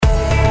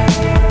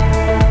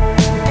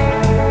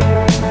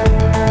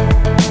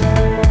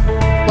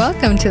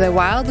to the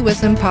Wild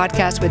Wisdom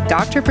Podcast with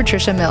Dr.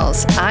 Patricia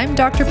Mills. I'm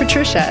Dr.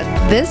 Patricia.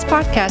 This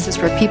podcast is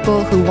for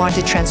people who want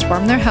to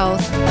transform their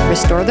health,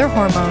 restore their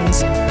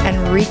hormones, and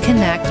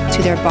reconnect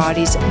to their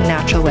body's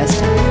natural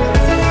wisdom.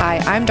 Hi,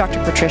 I'm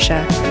Dr.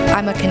 Patricia.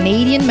 I'm a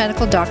Canadian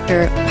medical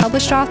doctor,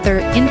 published author,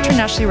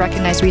 internationally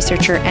recognized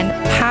researcher, and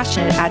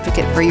passionate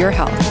advocate for your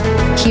health.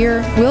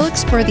 Here, we'll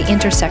explore the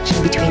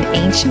intersection between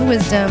ancient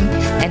wisdom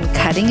and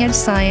cutting-edge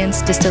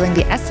science, distilling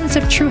the essence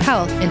of true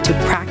health into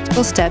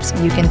practical steps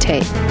you can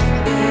take.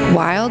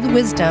 Wild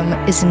wisdom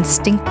is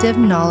instinctive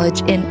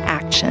knowledge in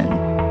action.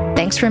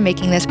 Thanks for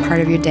making this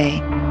part of your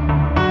day.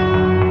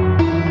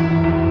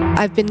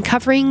 I've been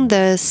covering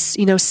this,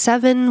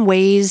 7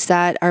 ways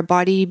that our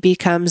body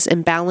becomes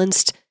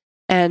imbalanced,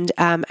 and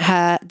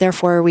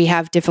therefore we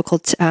have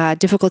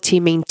difficulty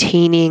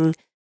maintaining,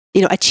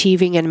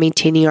 achieving and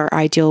maintaining our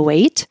ideal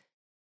weight.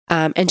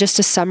 And just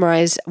to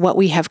summarize what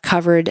we have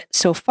covered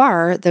so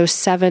far, those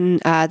 7,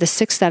 the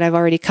 6 that I've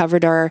already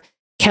covered are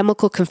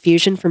chemical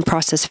confusion from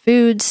processed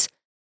foods,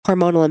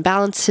 hormonal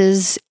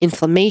imbalances,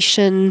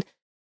 inflammation,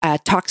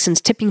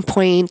 toxins tipping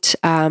point,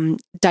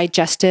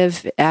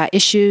 digestive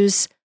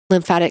issues,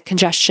 lymphatic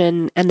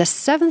congestion, and the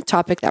 7th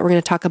topic that we're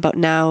going to talk about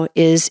now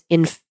is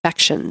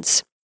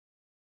infections.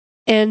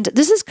 And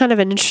this is kind of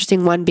an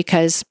interesting one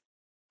because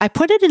I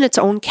put it in its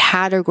own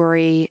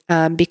category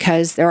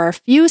because there are a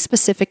few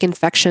specific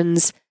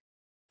infections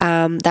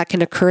that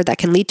can occur that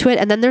can lead to it.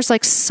 And then there's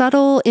like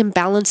subtle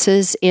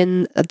imbalances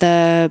in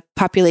the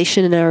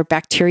population in our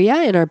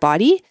bacteria in our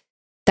body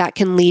that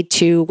can lead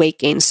to weight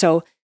gain.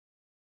 So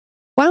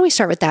why don't we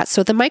start with that?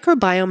 So the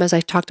microbiome, as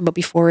I talked about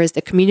before, is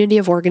the community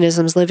of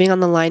organisms living on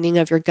the lining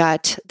of your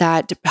gut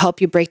that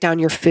help you break down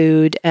your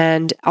food.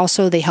 And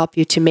also they help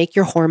you to make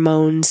your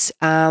hormones.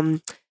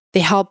 They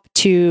help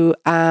to,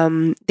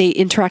 they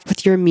interact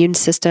with your immune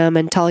system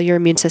and tell your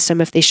immune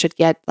system if they should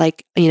get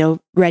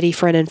ready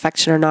for an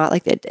infection or not.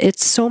 Like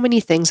it's so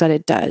many things that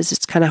it does.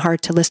 It's kind of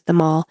hard to list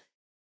them all.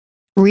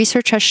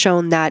 Research has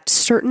shown that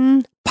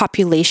certain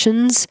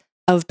populations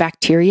of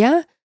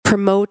bacteria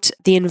promote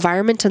the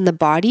environment in the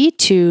body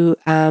to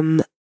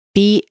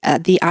be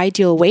the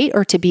ideal weight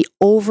or to be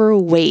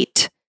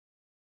overweight.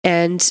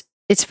 And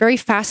it's very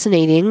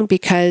fascinating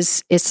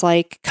because it's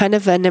like kind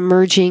of an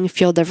emerging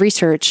field of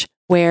research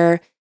where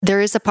there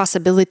is a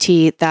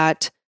possibility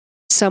that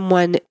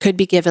someone could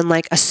be given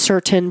like a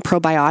certain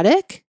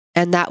probiotic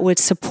and that would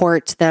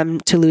support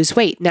them to lose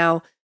weight.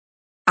 Now,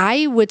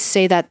 I would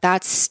say that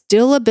that's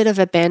still a bit of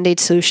a Band-Aid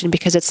solution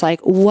because it's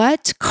like,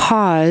 what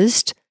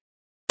caused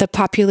the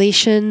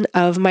population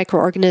of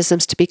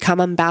microorganisms to become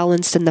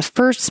unbalanced in the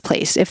first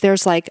place? If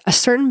there's like a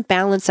certain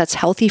balance that's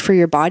healthy for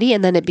your body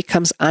and then it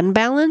becomes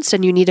unbalanced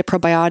and you need a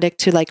probiotic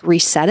to like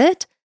reset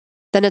it,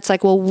 then it's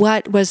like, well,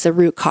 what was the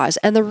root cause?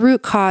 And the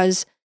root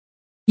cause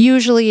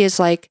usually is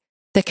like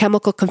the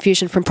chemical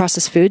confusion from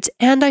processed foods.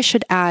 And I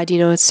should add,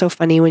 it's so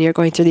funny when you're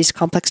going through these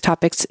complex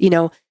topics,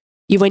 when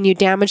you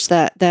damage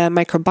the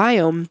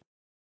microbiome,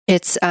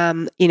 it's,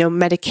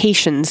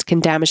 medications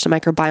can damage the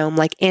microbiome,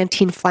 like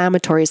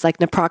anti-inflammatories like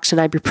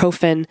naproxen,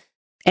 ibuprofen,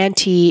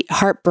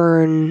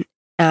 anti-heartburn,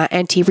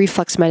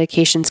 anti-reflux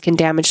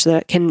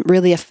medications can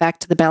really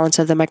affect the balance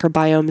of the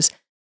microbiomes.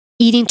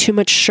 Eating too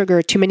much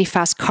sugar, too many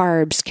fast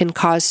carbs can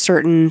cause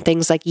certain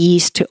things like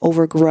yeast to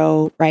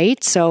overgrow,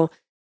 right? So,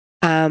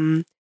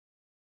 and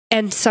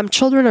some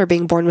children are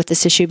being born with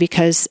this issue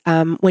because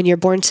when you're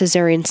born elective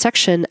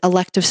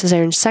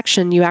cesarean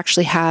section, you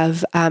actually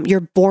have,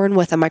 you're born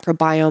with a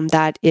microbiome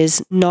that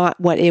is not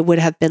what it would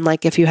have been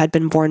like if you had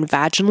been born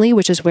vaginally,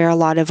 which is where a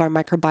lot of our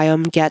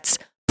microbiome gets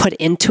put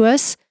into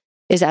us,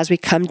 is as we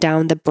come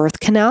down the birth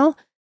canal.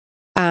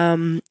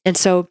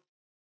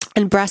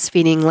 And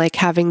breastfeeding, like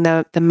having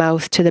the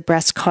mouth to the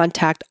breast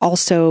contact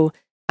also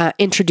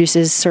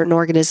introduces certain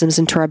organisms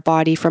into our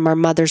body from our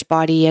mother's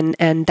body,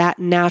 and that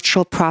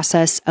natural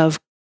process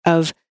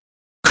of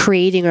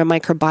creating our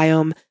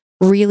microbiome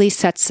really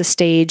sets the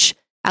stage,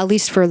 at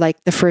least for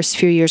like the first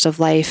few years of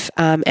life.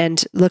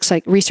 And looks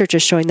like research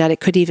is showing that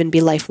it could even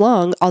be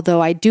lifelong,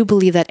 although I do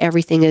believe that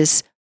everything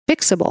is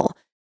fixable,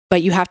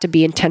 but you have to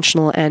be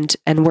intentional and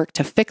work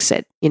to fix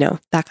it,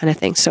 that kind of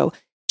thing. So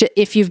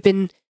if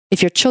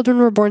your children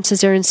were born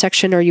cesarean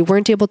section or you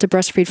weren't able to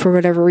breastfeed for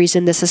whatever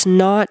reason, this is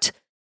not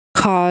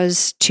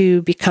cause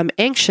to become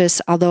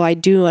anxious, although I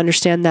do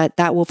understand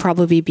that will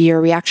probably be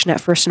your reaction at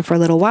first and for a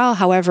little while.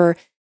 However,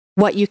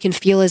 what you can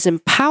feel is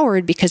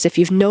empowered because if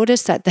you've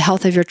noticed that the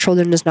health of your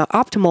children is not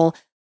optimal,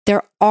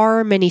 there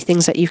are many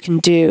things that you can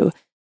do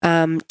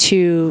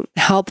to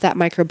help that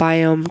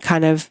microbiome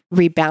kind of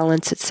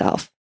rebalance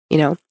itself,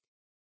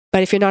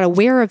 But if you're not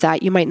aware of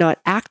that, you might not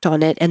act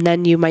on it, and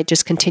then you might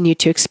just continue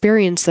to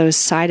experience those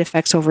side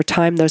effects over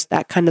time, those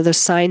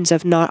signs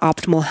of not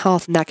optimal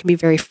health, and that can be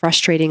very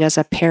frustrating as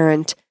a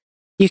parent.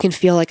 You can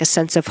feel like a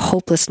sense of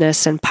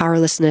hopelessness and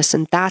powerlessness,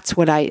 and that's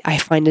what I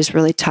find is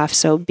really tough.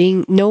 So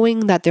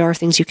knowing that there are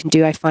things you can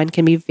do, I find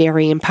can be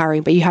very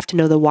empowering, but you have to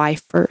know the why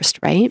first,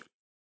 right?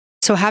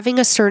 So having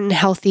a certain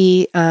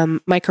healthy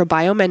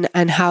microbiome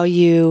and how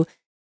you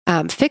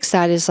fix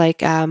that is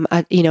like,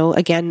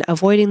 again,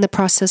 avoiding the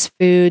processed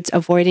foods,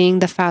 avoiding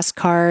the fast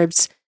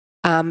carbs,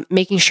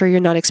 making sure you're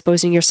not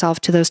exposing yourself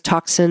to those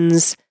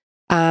toxins,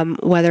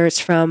 whether it's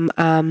from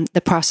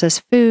the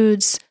processed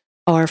foods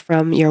or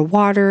from your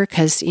water,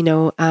 because,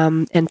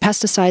 and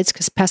pesticides,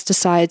 because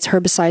pesticides,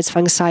 herbicides,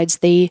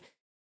 fungicides,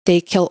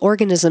 they kill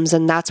organisms,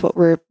 and that's what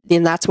we're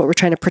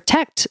trying to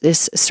protect,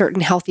 is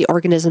certain healthy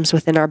organisms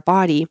within our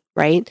body,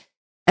 right?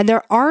 And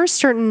there are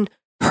certain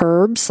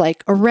herbs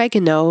like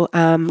oregano,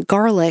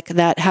 garlic,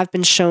 that have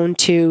been shown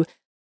to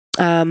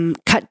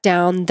cut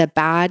down the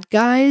bad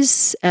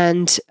guys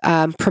and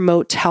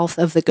promote health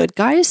of the good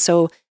guys.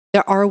 So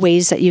there are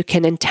ways that you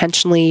can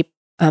intentionally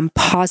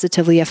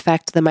positively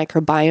affect the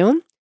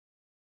microbiome.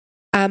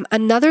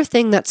 Another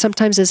thing that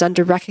sometimes is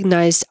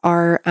under-recognized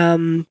are,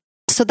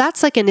 so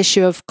that's like an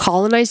issue of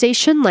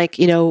colonization, like,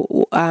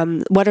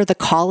 what are the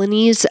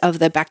colonies of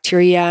the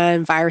bacteria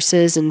and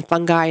viruses and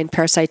fungi and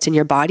parasites in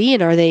your body,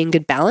 and are they in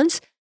good balance?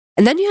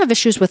 And then you have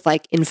issues with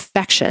like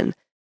infection.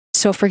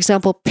 So for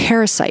example,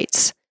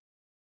 parasites.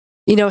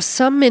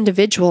 Some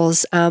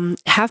individuals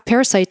have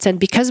parasites, and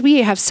because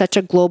we have such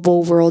a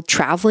global world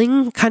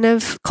traveling kind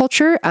of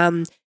culture,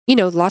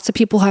 lots of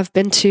people have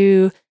been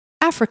to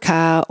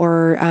Africa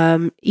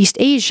or East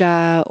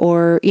Asia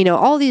or,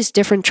 all these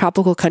different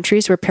tropical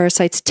countries where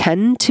parasites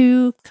tend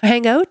to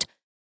hang out,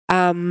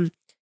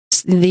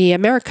 the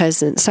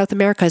Americas and South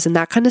Americas and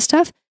that kind of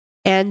stuff.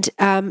 And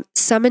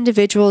some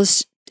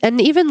individuals, and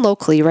even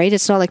locally, right?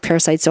 It's not like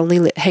parasites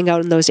only hang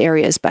out in those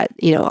areas, but,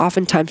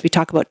 oftentimes we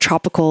talk about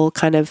tropical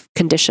kind of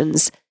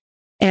conditions.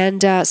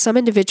 And some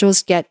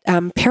individuals get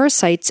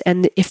parasites,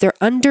 and if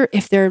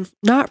they're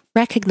not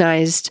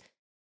recognized,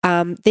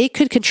 they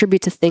could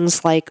contribute to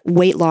things like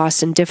weight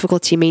loss and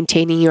difficulty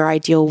maintaining your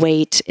ideal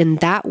weight in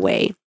that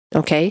way.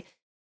 Okay.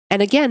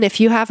 And again, if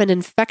you have an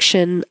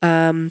infection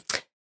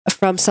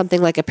from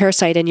something like a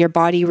parasite and your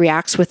body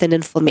reacts with an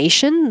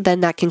inflammation, then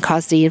that can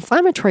cause the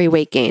inflammatory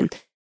weight gain.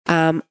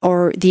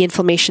 Or the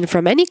inflammation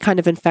from any kind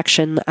of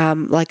infection,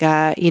 like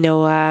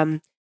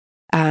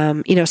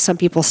some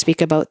people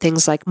speak about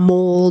things like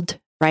mold,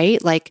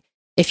 right? Like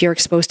if you're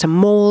exposed to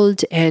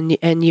mold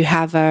and you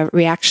have a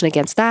reaction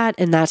against that,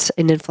 and that's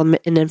an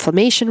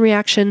inflammation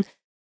reaction,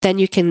 then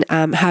you can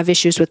have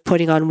issues with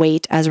putting on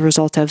weight as a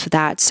result of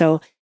that.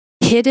 So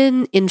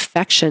hidden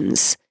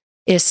infections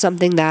is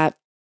something that,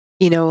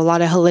 a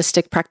lot of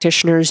holistic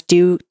practitioners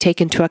do take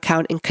into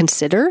account and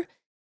consider.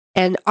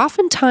 And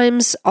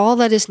oftentimes all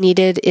that is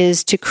needed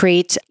is to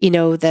create,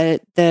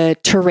 the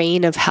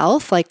terrain of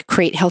health, like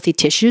create healthy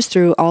tissues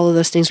through all of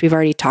those things we've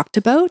already talked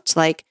about,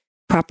 like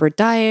proper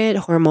diet,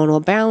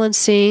 hormonal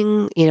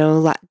balancing,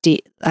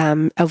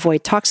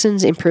 avoid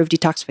toxins, improve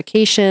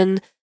detoxification,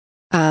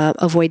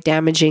 avoid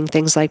damaging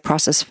things like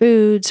processed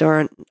foods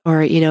or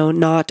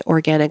not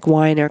organic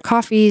wine or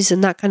coffees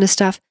and that kind of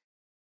stuff.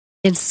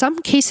 In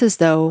some cases,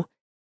 though,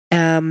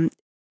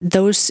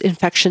 those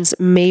infections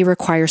may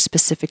require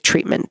specific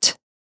treatment,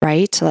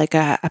 right? Like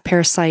a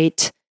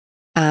parasite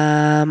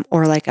or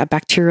like a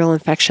bacterial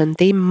infection,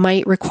 they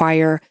might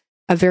require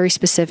a very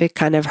specific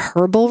kind of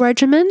herbal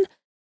regimen.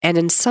 And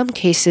in some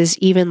cases,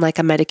 even like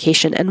a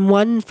medication. And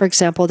one, for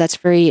example, that's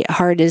very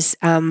hard is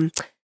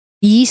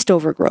yeast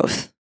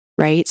overgrowth,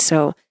 right?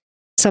 So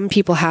some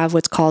people have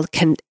what's called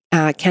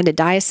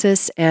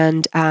candidiasis,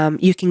 and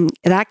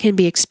that can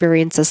be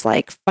experienced as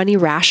like funny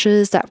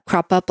rashes that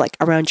crop up like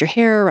around your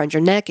hair, around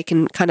your neck. It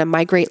can kind of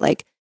migrate,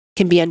 like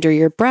can be under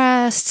your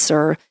breasts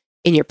or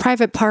in your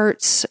private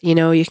parts.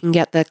 You can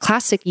get the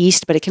classic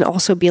yeast, but it can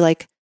also be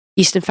like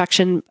yeast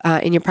infection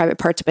in your private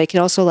parts, but it can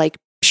also like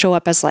show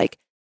up as like,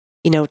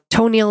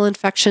 toenail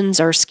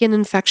infections or skin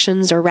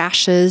infections or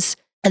rashes.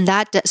 And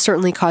that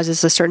certainly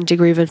causes a certain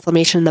degree of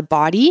inflammation in the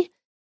body.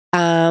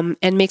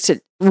 And makes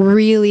it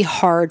really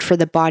hard for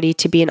the body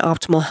to be in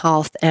optimal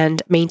health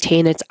and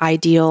maintain its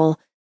ideal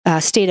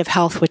state of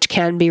health, which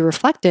can be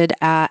reflected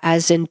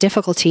as in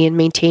difficulty in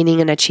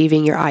maintaining and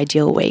achieving your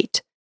ideal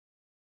weight.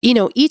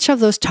 Each of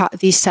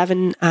these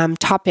 7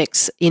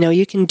 topics,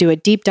 you can do a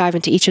deep dive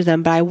into each of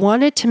them, but I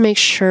wanted to make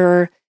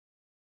sure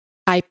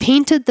I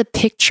painted the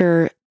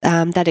picture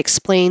that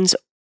explains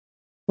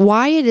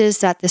why it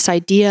is that this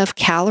idea of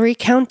calorie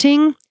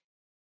counting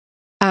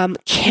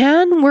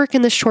can work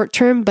in the short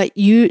term, but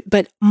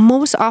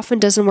most often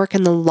doesn't work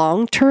in the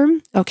long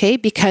term, okay?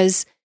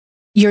 Because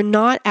you're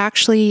not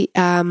actually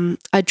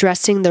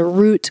addressing the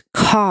root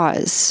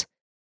cause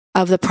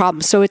of the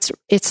problem. So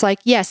it's like,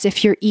 yes,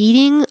 if you're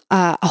eating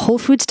a whole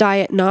foods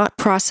diet, not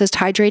processed,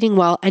 hydrating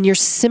well, and you're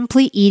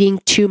simply eating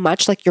too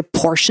much, like your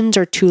portions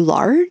are too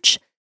large,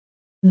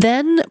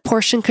 then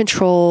portion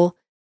control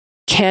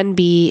can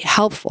be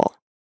helpful.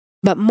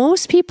 But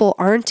most people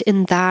aren't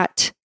in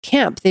that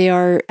camp. They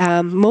are,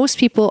 most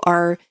people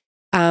are,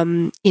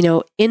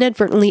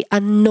 inadvertently,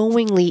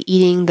 unknowingly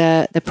eating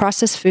the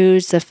processed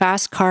foods, the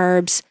fast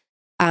carbs,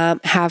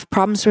 have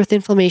problems with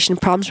inflammation,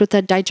 problems with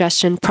the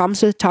digestion,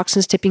 problems with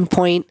toxins tipping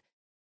point.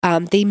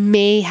 They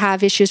may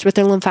have issues with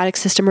their lymphatic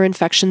system or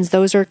infections.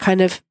 Those are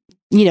kind of,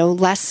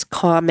 less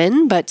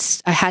common,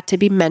 but had to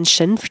be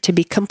mentioned to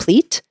be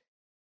complete.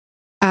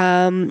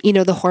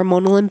 The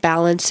hormonal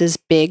imbalance is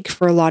big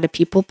for a lot of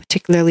people,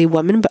 particularly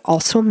women, but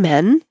also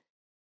men.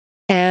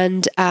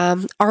 And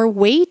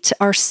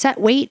our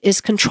set weight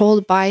is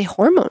controlled by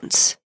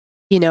hormones.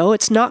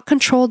 It's not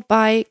controlled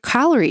by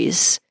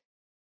calories.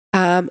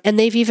 And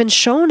they've even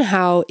shown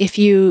how if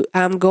you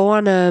go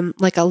on a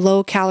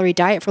low calorie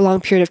diet for a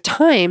long period of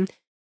time,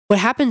 what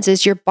happens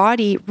is your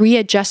body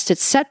readjusts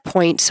its set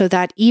point so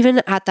that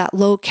even at that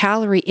low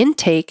calorie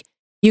intake,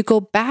 you go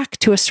back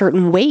to a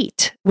certain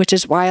weight, which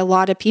is why a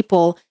lot of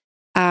people,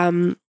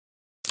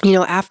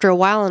 after a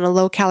while on a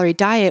low calorie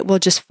diet will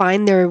just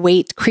find their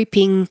weight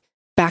creeping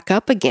back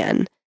up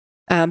again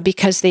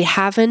because they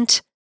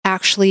haven't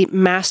actually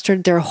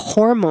mastered their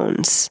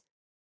hormones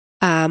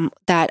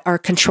that are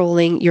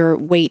controlling your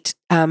weight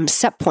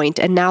set point.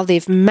 And now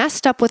they've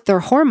messed up with their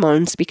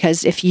hormones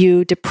because if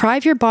you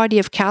deprive your body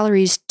of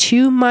calories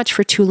too much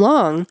for too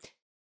long,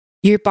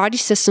 your body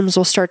systems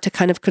will start to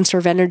kind of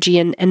conserve energy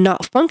and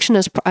not function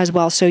as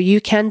well. So you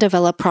can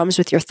develop problems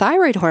with your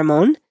thyroid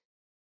hormone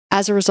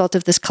as a result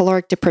of this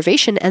caloric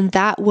deprivation, and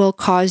that will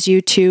cause you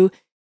to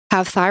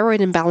have thyroid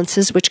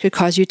imbalances, which could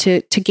cause you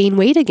to gain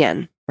weight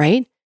again,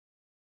 right?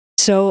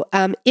 So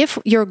if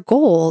your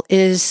goal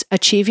is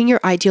achieving your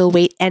ideal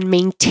weight and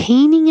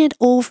maintaining it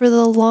over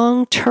the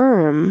long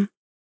term,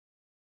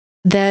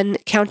 then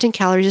counting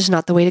calories is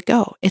not the way to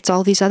go. It's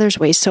all these other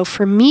ways. So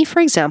for me, for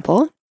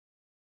example,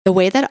 the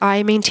way that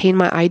I maintain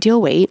my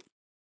ideal weight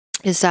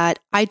is that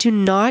I do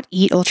not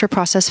eat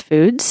ultra-processed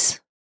foods,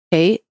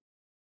 okay,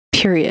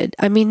 period.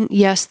 I mean,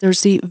 yes,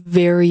 there's the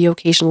very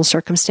occasional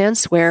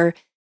circumstance where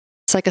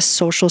it's like a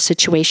social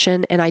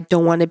situation and I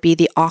don't want to be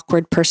the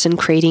awkward person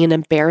creating an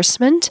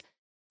embarrassment.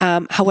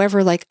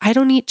 However, I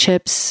don't eat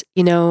chips,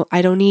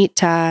 I don't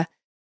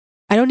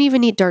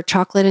even eat dark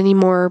chocolate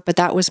anymore, but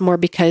that was more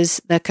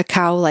because the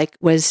cacao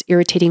was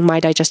irritating my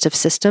digestive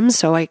system.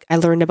 So I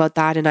learned about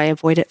that and I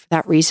avoid it for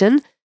that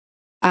reason.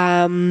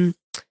 And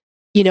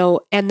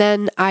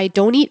then I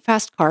don't eat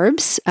fast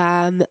carbs,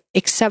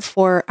 except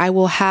for I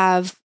will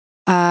have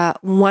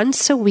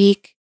once a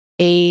week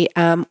a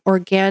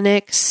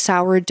organic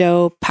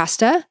sourdough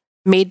pasta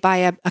made by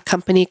a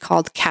company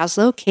called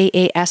Kaslo,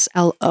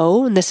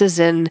 Kaslo, and this is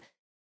in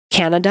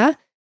Canada.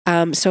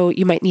 So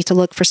you might need to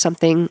look for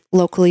something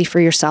locally for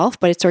yourself,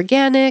 but it's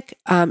organic,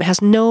 it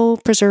has no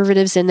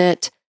preservatives in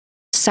it,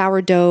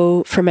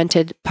 sourdough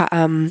fermented,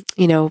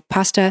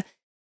 pasta.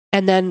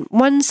 And then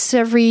once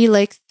every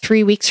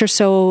 3 weeks or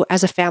so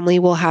as a family,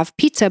 we'll have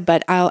pizza,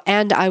 but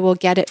I will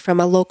get it from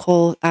a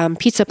local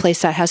pizza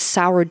place that has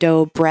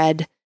sourdough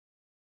bread.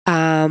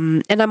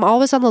 And I'm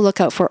always on the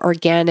lookout for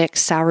organic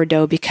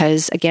sourdough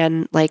because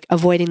again,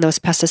 avoiding those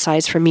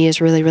pesticides for me is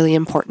really, really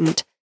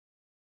important.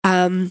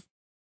 And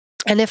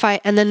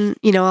then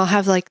I'll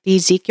have the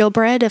Ezekiel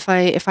bread. If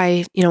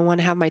I want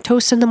to have my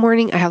toast in the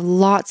morning, I have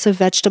lots of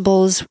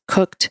vegetables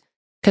cooked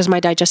because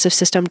my digestive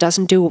system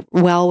doesn't do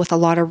well with a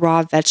lot of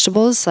raw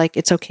vegetables.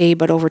 It's okay,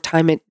 but over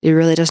time it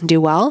really doesn't do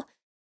well.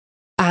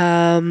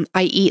 I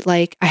eat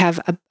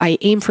I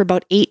aim for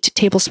about 8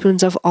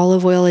 tablespoons of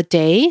olive oil a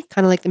day,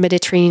 kind of like the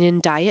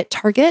Mediterranean diet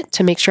target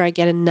to make sure I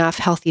get enough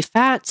healthy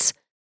fats.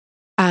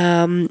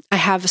 I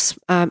have,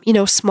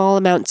 small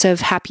amounts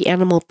of happy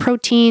animal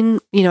protein.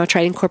 I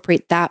try to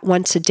incorporate that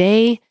once a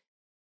day.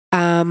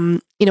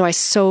 I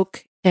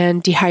soak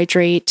and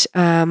dehydrate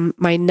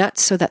my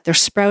nuts so that they're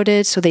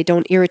sprouted so they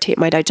don't irritate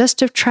my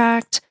digestive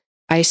tract.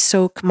 I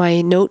soak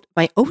my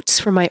oats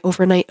for my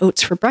overnight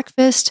oats for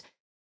breakfast.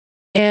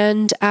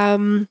 And,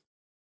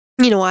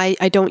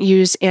 I don't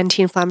use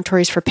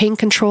anti-inflammatories for pain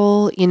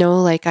control.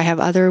 I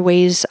have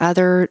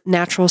other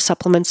natural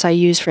supplements I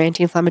use for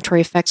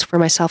anti-inflammatory effects for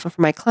myself and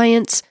for my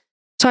clients.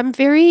 So I'm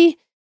very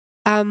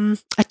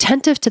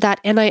attentive to that.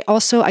 And I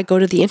go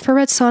to the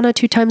infrared sauna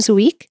 2 times a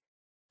week.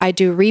 I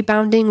do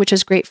rebounding, which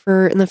is great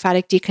for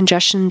lymphatic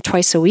decongestion,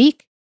 twice a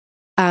week.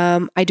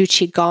 I do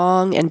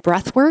Qigong and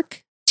breath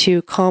work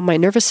to calm my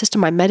nervous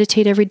system. I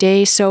meditate every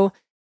day. So,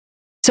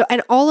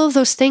 and all of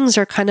those things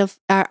are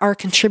are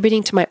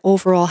contributing to my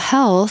overall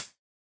health.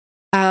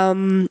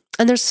 And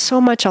there's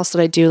so much else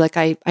that I do.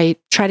 I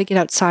try to get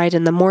outside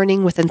in the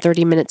morning within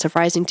 30 minutes of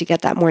rising to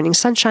get that morning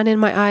sunshine in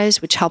my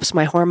eyes, which helps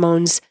my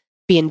hormones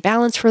be in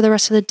balance for the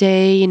rest of the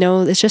day.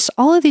 It's just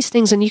all of these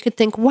things. And you could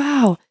think,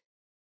 wow,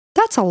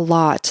 that's a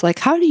lot.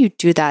 How do you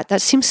do that?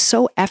 That seems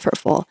so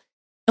effortful.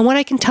 And what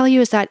I can tell you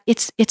is that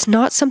it's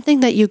not something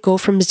that you go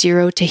from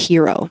 0 to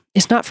hero.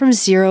 It's not from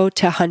 0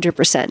 to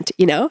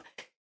 100%,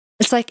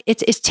 It's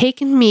it's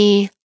taken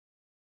me,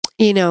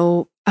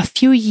 a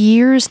few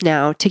years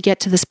now to get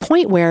to this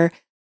point where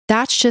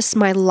that's just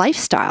my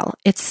lifestyle.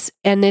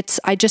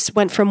 I just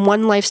went from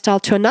one lifestyle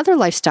to another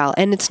lifestyle.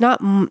 And it's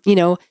not,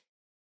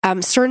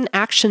 certain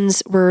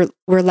actions were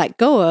let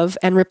go of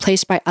and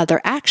replaced by other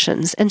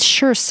actions. And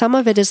sure, some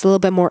of it is a little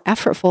bit more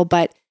effortful,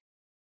 but,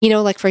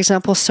 for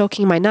example,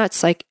 soaking my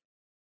nuts, and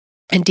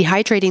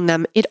dehydrating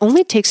them, it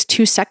only takes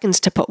 2 seconds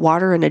to put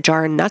water in a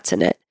jar and nuts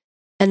in it.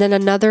 And then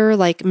another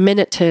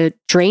minute to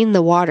drain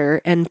the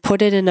water and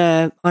put it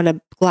on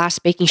a glass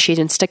baking sheet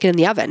and stick it in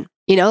the oven.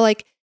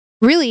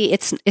 really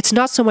it's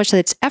not so much that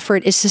it's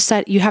effort, it's just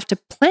that you have to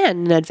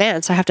plan in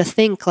advance. I have to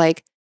think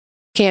like,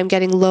 okay, I'm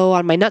getting low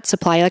on my nut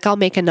supply. Like I'll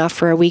make enough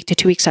for a week to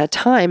 2 weeks at a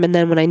time. And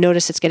then when I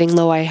notice it's getting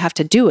low, I have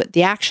to do it.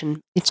 The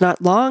action, it's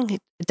not long.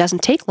 It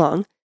doesn't take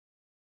long,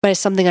 but it's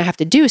something I have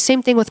to do.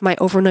 Same thing with my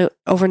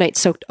overnight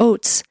soaked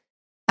oats.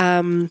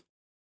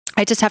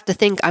 I just have to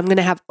think I'm going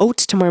to have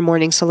oats tomorrow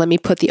morning. So let me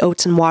put the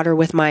oats in water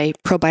with my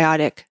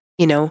probiotic,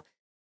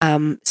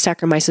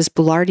 Saccharomyces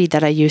boulardii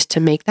that I use to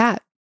make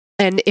that.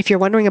 And if you're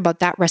wondering about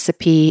that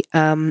recipe,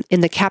 in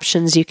the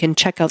captions, you can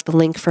check out the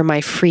link for my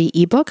free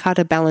ebook, How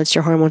to Balance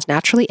Your Hormones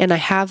Naturally. And I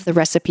have the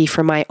recipe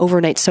for my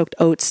overnight soaked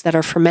oats that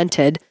are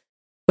fermented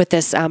with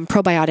this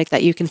probiotic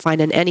that you can find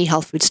in any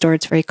health food store.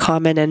 It's very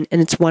common and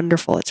it's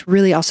wonderful. It's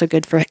really also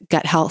good for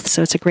gut health.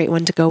 So it's a great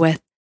one to go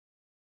with.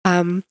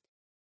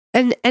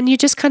 And you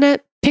just kind of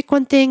pick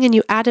one thing and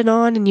you add it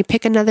on, and you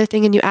pick another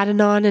thing and you add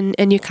it on,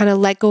 and you kind of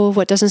let go of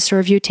what doesn't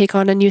serve you, take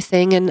on a new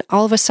thing. And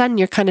all of a sudden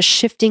you're kind of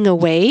shifting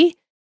away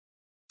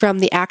from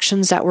the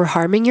actions that were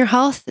harming your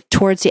health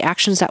towards the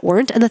actions that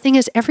weren't. And the thing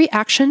is, every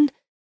action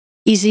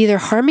is either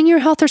harming your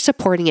health or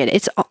supporting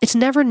it. It's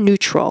never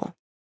neutral,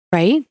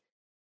 right?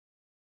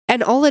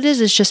 And all it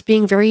is just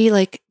being very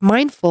like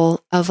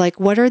mindful of like,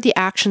 what are the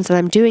actions that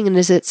I'm doing? And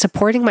is it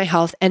supporting my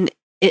health? And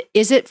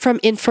is it from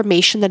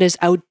information that is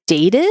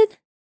outdated,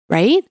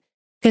 right?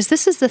 Because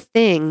this is the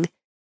thing.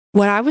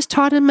 What I was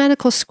taught in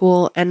medical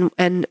school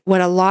and what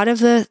a lot of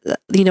the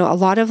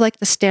like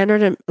the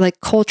standard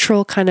like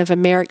cultural kind of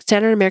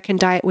standard American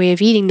diet way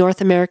of eating,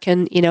 North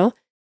American,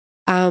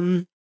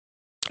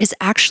 is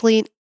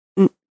actually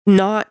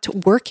not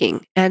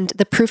working. And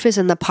the proof is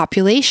in the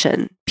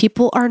population.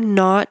 People are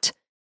not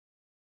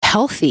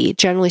healthy,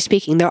 generally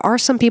speaking. There are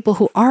some people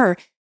who are.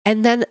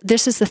 And then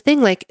this is the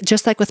thing, like,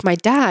 just like with my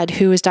dad,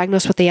 who was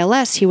diagnosed with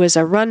ALS, he was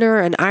a runner,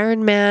 an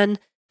Ironman.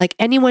 Like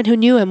anyone who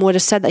knew him would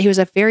have said that he was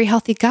a very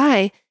healthy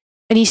guy.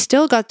 And he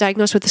still got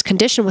diagnosed with this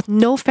condition with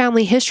no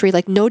family history,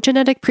 like no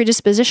genetic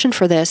predisposition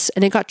for this.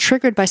 And it got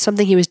triggered by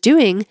something he was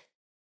doing.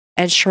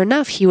 And sure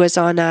enough, he was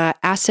on an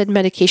acid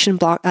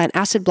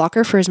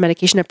blocker for his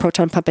medication, a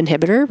proton pump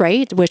inhibitor,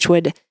 right? Which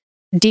would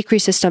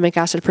decrease his stomach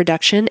acid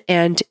production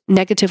and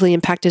negatively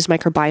impact his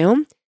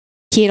microbiome.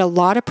 He ate a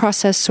lot of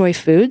processed soy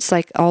foods,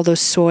 like all those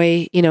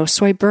soy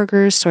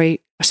burgers, soy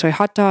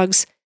hot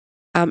dogs.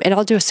 And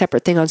I'll do a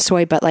separate thing on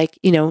soy, but like,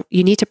 you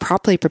need to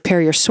properly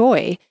prepare your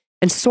soy.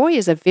 And soy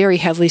is a very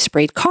heavily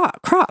sprayed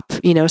crop,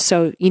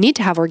 so you need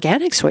to have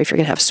organic soy if you're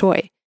going to have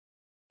soy.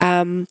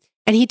 And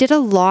he did a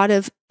lot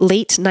of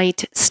late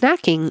night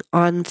snacking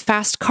on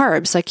fast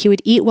carbs. Like he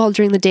would eat well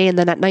during the day, and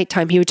then at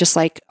nighttime, he would just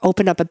like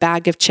open up a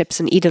bag of chips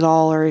and eat it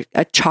all, or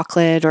a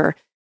chocolate, or,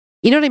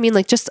 you know what I mean?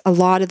 Like just a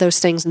lot of those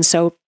things. And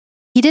so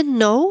he didn't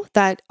know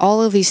that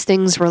all of these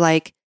things were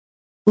like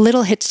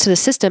little hits to the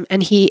system,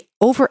 and he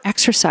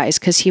over-exercised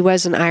because he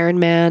was an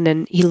Ironman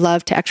and he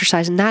loved to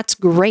exercise, and that's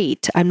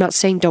great. I'm not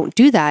saying don't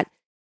do that,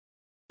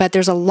 but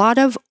there's a lot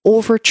of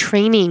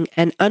overtraining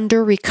and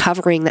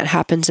under-recovering that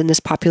happens in this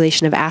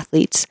population of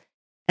athletes,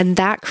 and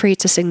that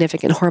creates a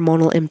significant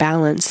hormonal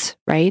imbalance,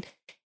 right?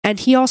 And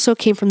he also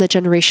came from the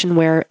generation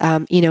where,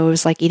 it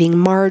was like eating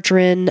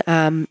margarine,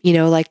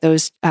 like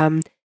those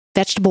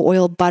vegetable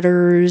oil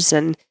butters,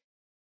 and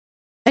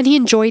he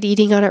enjoyed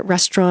eating out at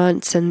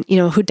restaurants, and,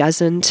 who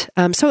doesn't?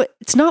 So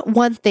it's not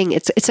one thing.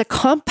 It's a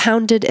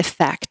compounded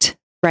effect,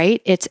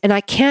 right? And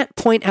I can't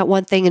point at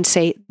one thing and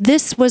say,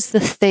 this was the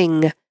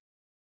thing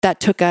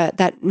that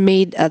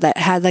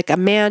had like a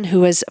man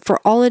who was,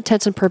 for all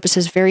intents and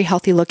purposes, very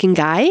healthy looking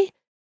guy,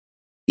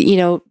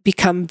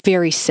 become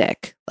very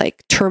sick,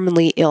 like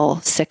terminally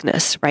ill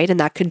sickness, right? And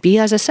that could be,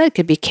 as I said,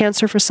 could be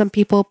cancer for some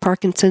people,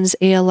 Parkinson's,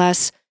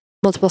 ALS,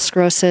 multiple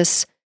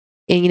sclerosis,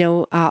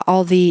 and,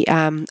 all the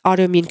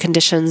autoimmune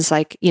conditions.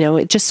 Like,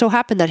 it just so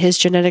happened that his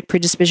genetic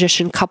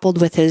predisposition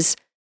coupled with his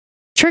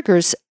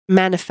triggers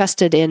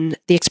manifested in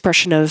the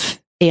expression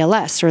of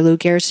ALS, or Lou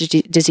Gehrig's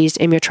disease,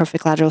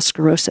 amyotrophic lateral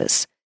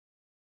sclerosis.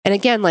 And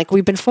again, like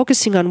we've been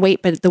focusing on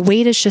weight, but the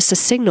weight is just a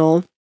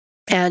signal.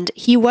 And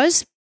he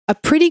was a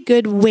pretty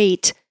good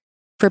weight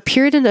for a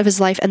period of his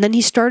life. And then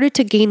he started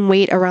to gain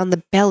weight around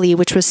the belly,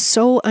 which was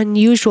so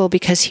unusual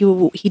because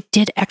he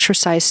did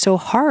exercise so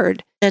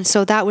hard. And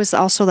so that was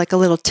also like a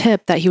little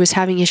tip that he was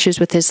having issues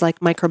with his like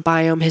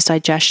microbiome, his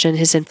digestion,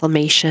 his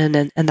inflammation,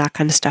 and that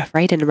kind of stuff,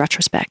 right? In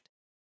retrospect.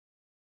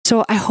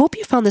 So I hope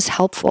you found this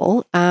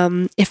helpful.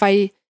 If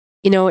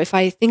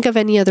I think of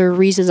any other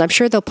reasons, I'm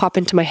sure they'll pop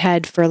into my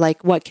head for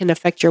like what can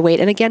affect your weight.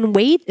 And again,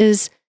 weight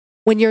is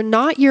when you're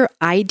not your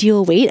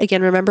ideal weight.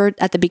 Again, remember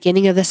at the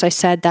beginning of this, I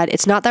said that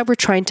it's not that we're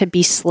trying to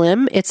be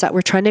slim. It's that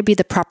we're trying to be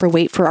the proper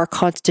weight for our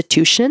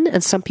constitution.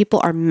 And some people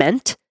are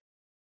meant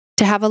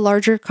to have a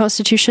larger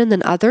constitution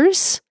than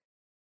others.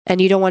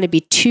 And you don't want to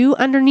be too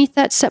underneath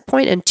that set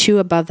point and too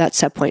above that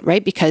set point,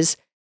 right? Because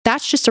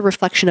that's just a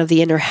reflection of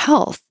the inner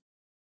health.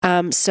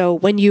 So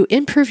when you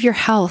improve your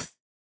health,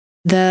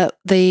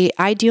 the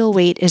ideal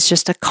weight is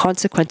just a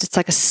consequence. It's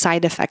like a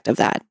side effect of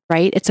that,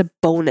 right? It's a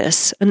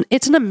bonus, and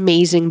it's an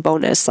amazing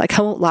bonus. Like,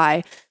 I won't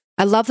lie.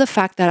 I love the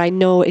fact that I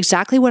know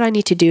exactly what I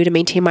need to do to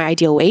maintain my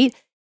ideal weight.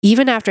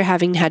 Even after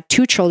having had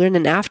 2 children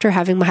and after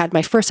having had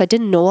my first, I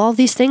didn't know all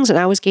these things and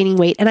I was gaining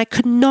weight and I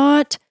could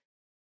not,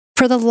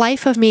 for the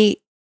life of me,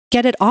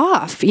 get it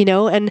off,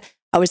 and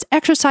I was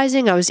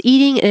exercising, I was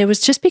eating, and it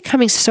was just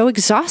becoming so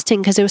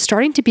exhausting because it was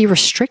starting to be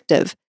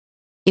restrictive.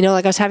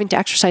 Like I was having to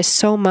exercise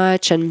so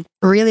much and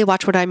really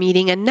watch what I'm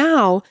eating. And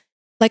now,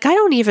 like, I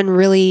don't even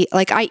really,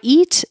 like, I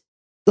eat,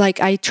 like,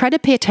 I try to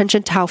pay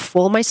attention to how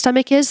full my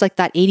stomach is, like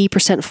that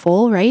 80%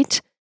 full, right?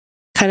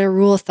 Kind of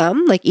rule of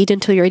thumb, like eat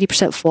until you're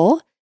 80%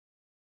 full.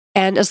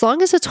 And as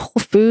long as it's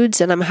whole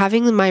foods and I'm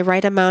having my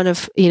right amount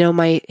of,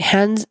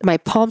 my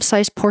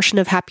palm-sized portion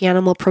of happy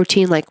animal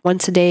protein, like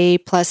once a day,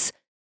 plus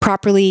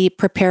properly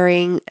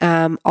preparing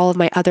all of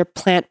my other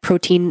plant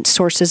protein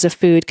sources of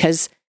food,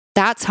 because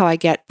that's how I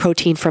get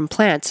protein from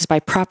plants, is by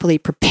properly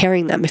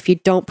preparing them. If you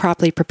don't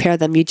properly prepare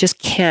them, you just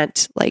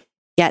can't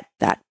get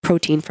that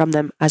protein from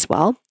them as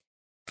well.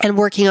 And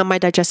working on my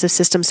digestive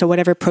system, so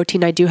whatever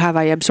protein I do have,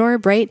 I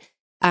absorb, right?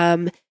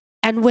 And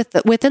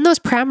within those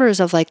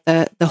parameters of like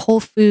the whole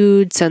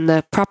foods and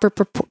the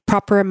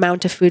proper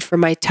amount of food for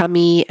my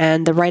tummy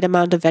and the right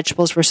amount of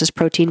vegetables versus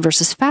protein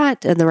versus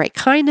fat and the right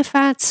kind of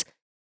fats,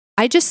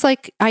 I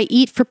I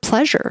eat for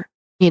pleasure,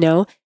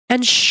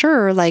 And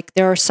sure, like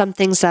there are some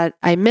things that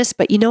I miss,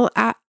 but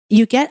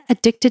you get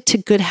addicted to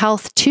good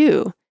health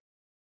too.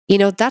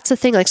 That's the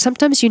thing. Like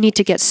sometimes you need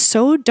to get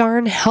so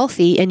darn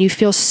healthy and you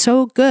feel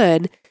so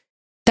good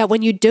that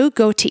when you do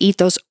go to eat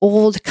those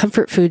old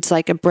comfort foods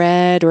like a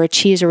bread or a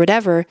cheese or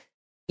whatever,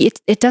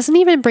 it doesn't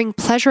even bring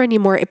pleasure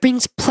anymore. It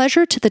brings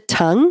pleasure to the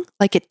tongue,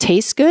 like it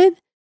tastes good.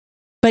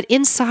 But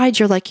inside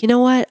you're like, you know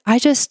what? I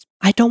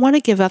don't want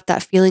to give up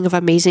that feeling of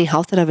amazing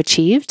health that I've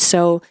achieved.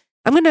 So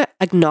I'm going to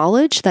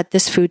acknowledge that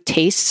this food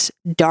tastes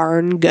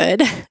darn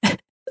good.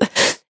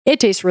 It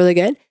tastes really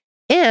good.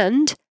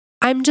 And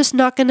I'm just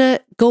not going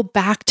to go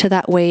back to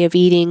that way of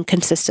eating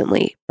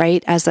consistently,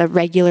 right? As a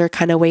regular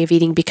kind of way of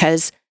eating,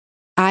 because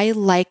I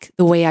like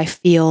the way I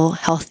feel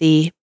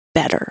healthy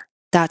better.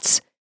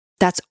 That's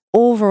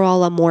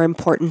overall a more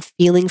important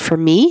feeling for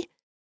me.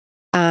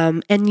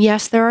 And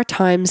yes, there are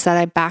times that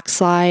I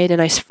backslide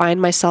and I find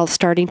myself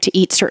starting to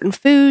eat certain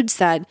foods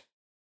that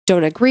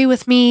don't agree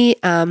with me.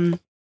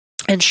 And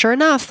sure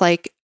enough,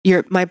 like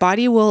my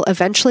body will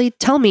eventually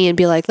tell me and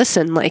be like,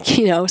 listen,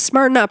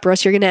 smarten up or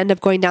else you're going to end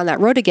up going down that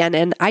road again.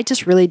 And I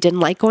just really didn't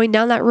like going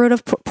down that road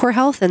of poor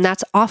health. And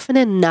that's often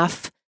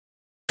enough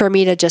for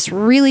me to just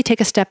really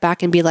take a step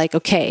back and be like,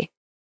 okay,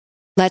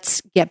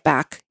 let's get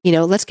back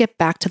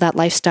to that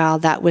lifestyle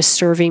that was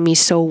serving me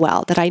so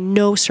well, that I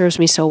know serves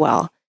me so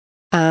well.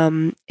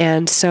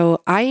 And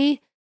so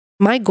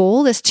my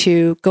goal is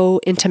to go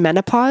into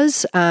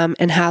menopause,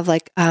 and have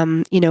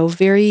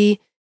very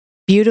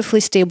beautifully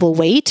stable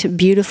weight,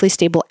 beautifully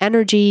stable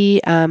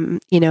energy,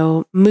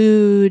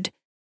 mood,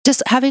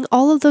 just having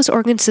all of those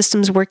organ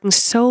systems working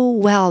so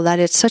well that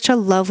it's such a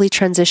lovely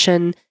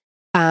transition.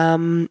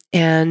 And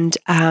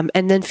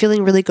then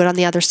feeling really good on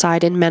the other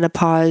side in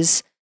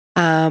menopause,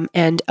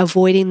 and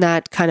avoiding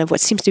that kind of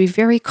what seems to be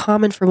very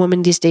common for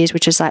women these days,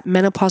 which is that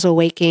menopausal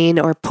weight gain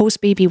or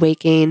post-baby weight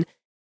gain,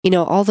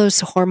 all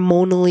those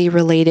hormonally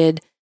related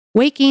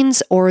weight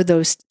gains or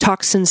those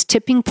toxins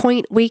tipping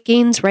point weight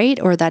gains,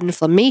 right? Or that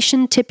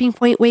inflammation tipping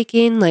point weight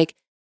gain.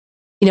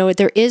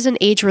 There is an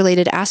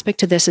age-related aspect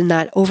to this in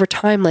that over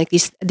time, like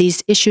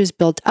these issues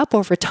build up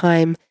over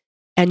time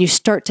and you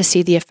start to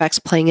see the effects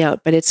playing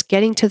out, but it's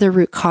getting to the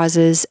root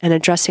causes and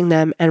addressing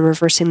them and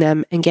reversing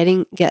them and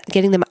getting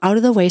them out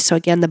of the way. So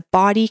again, the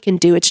body can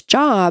do its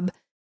job,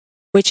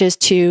 which is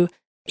to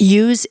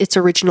use its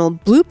original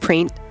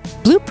blueprint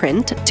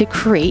to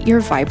create your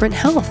vibrant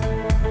health.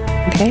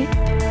 Okay?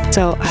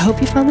 So I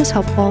hope you found this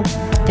helpful,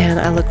 and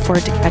I look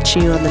forward to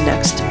catching you on the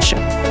next show.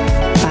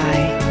 Bye.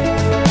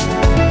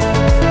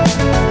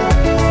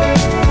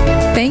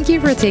 Thank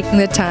you for taking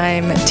the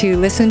time to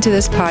listen to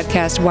this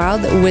podcast,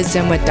 Wild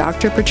Wisdom with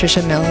Dr.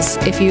 Patricia Mills.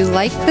 If you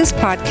like this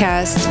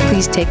podcast,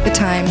 please take the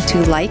time to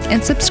like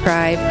and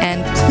subscribe,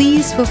 and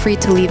please feel free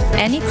to leave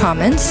any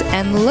comments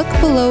and look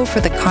below for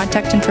the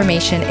contact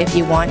information if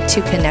you want to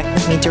connect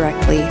with me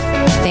directly.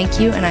 Thank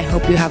you, and I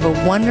hope you have a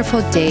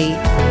wonderful day,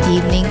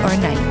 evening, or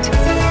night.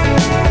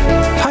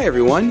 Hi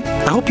everyone,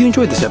 I hope you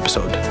enjoyed this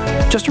episode.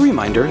 Just a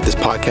reminder, this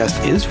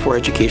podcast is for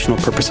educational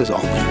purposes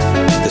only.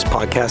 This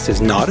podcast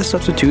is not a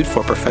substitute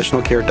for a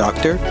professional care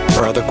doctor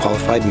or other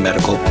qualified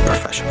medical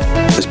professional.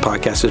 This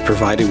podcast is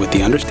provided with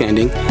the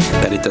understanding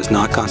that it does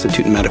not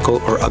constitute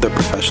medical or other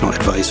professional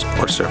advice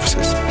or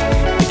services.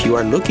 If you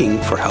are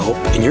looking for help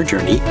in your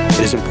journey,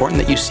 it is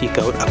important that you seek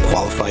out a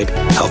qualified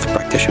health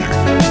practitioner.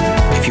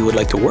 If you would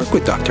like to work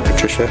with Dr.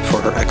 Patricia for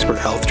her expert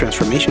health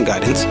transformation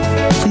guidance,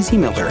 please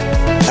email her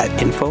at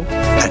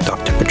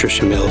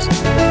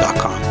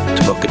info@drpatriciamills.com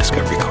to book a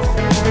discovery call.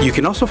 You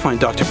can also find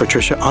Dr.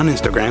 Patricia on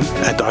Instagram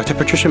at Dr.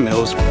 Patricia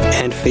Mills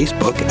and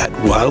Facebook at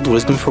Wild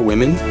Wisdom for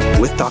Women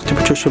with Dr.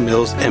 Patricia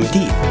Mills,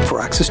 MD. For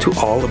access to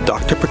all of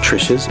Dr.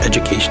 Patricia's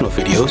educational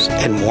videos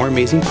and more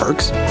amazing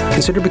perks,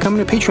 consider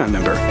becoming a Patreon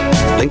member.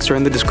 Links are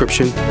in the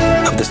description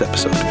of this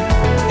episode.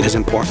 It is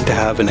important to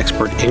have an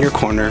expert in your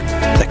corner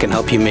that can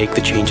help you make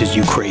the changes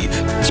you crave,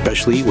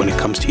 especially when it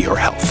comes to your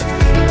health.